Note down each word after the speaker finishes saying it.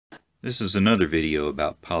This is another video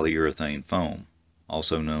about polyurethane foam,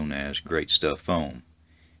 also known as Great Stuff foam.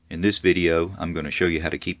 In this video, I'm going to show you how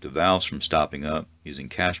to keep the valves from stopping up using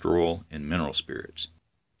castor oil and mineral spirits.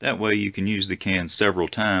 That way you can use the can several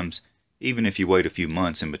times, even if you wait a few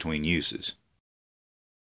months in between uses.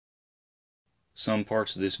 Some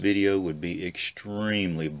parts of this video would be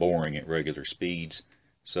extremely boring at regular speeds,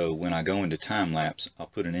 so when I go into time lapse, I'll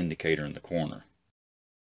put an indicator in the corner.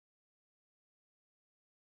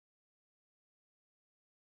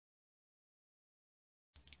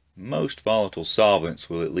 Most volatile solvents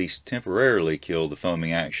will at least temporarily kill the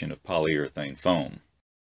foaming action of polyurethane foam.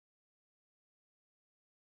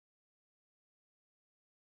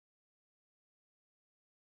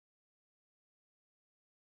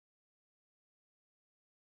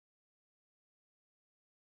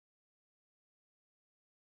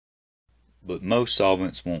 But most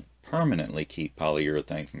solvents won't permanently keep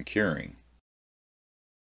polyurethane from curing.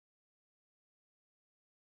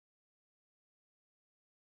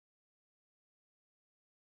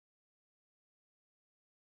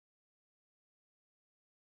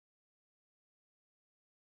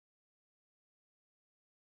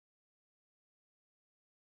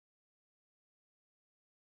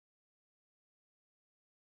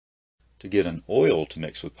 To get an oil to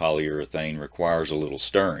mix with polyurethane requires a little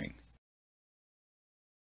stirring.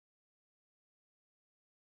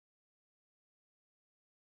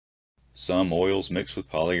 Some oils mix with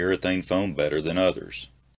polyurethane foam better than others.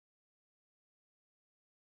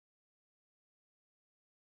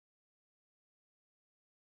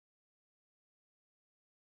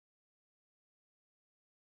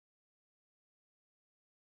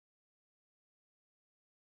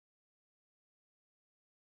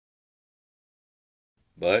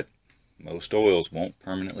 But most oils won't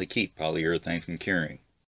permanently keep polyurethane from curing.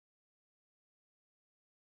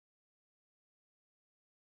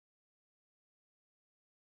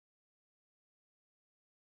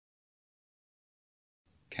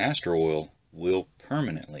 Castor oil will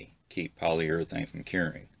permanently keep polyurethane from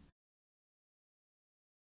curing.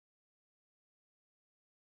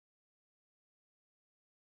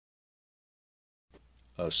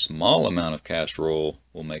 A small amount of castor oil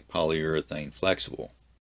will make polyurethane flexible.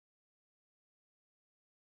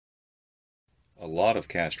 A lot of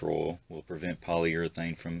castor oil will prevent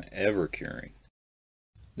polyurethane from ever curing.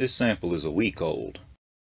 This sample is a week old.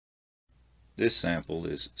 This sample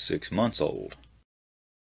is 6 months old.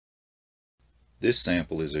 This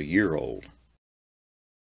sample is a year old.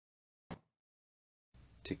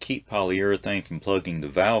 To keep polyurethane from plugging the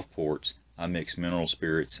valve ports, I mix mineral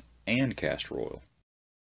spirits and castor oil.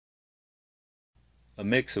 A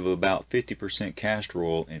mix of about 50% castor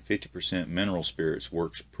oil and 50% mineral spirits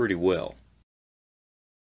works pretty well.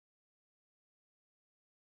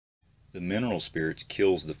 The mineral spirits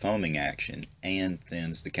kills the foaming action and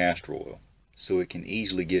thins the castor oil, so it can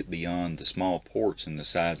easily get beyond the small ports in the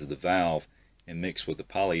sides of the valve and mix with the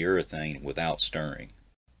polyurethane without stirring.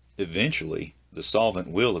 Eventually, the solvent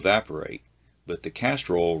will evaporate, but the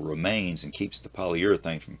castor oil remains and keeps the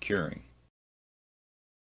polyurethane from curing.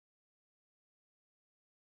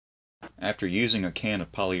 After using a can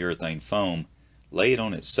of polyurethane foam, lay it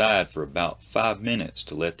on its side for about 5 minutes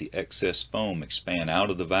to let the excess foam expand out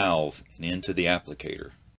of the valve and into the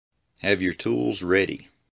applicator. Have your tools ready.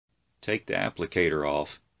 Take the applicator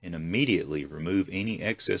off and immediately remove any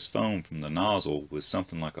excess foam from the nozzle with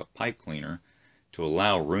something like a pipe cleaner to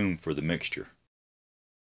allow room for the mixture.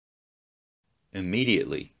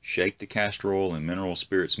 Immediately shake the castor oil and mineral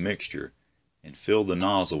spirits mixture and fill the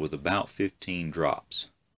nozzle with about 15 drops.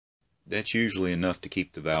 That's usually enough to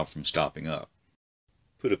keep the valve from stopping up.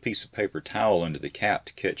 Put a piece of paper towel under the cap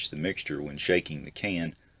to catch the mixture when shaking the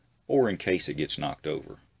can, or in case it gets knocked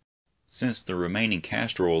over. Since the remaining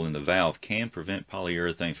castor oil in the valve can prevent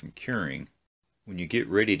polyurethane from curing, when you get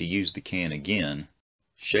ready to use the can again,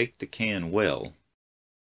 shake the can well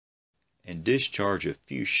and discharge a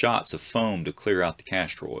few shots of foam to clear out the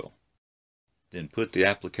castor oil. Then put the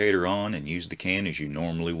applicator on and use the can as you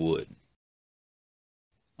normally would.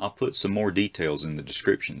 I'll put some more details in the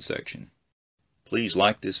description section. Please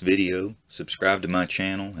like this video, subscribe to my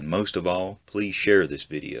channel, and most of all, please share this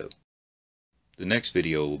video. The next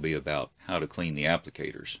video will be about how to clean the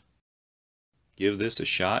applicators. Give this a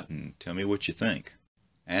shot and tell me what you think.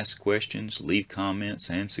 Ask questions, leave comments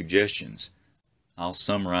and suggestions. I'll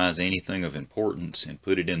summarize anything of importance and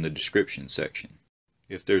put it in the description section.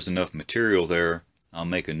 If there's enough material there, I'll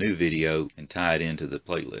make a new video and tie it into the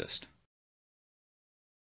playlist.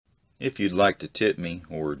 If you'd like to tip me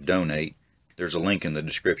or donate, there's a link in the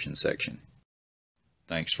description section.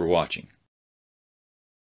 Thanks for watching.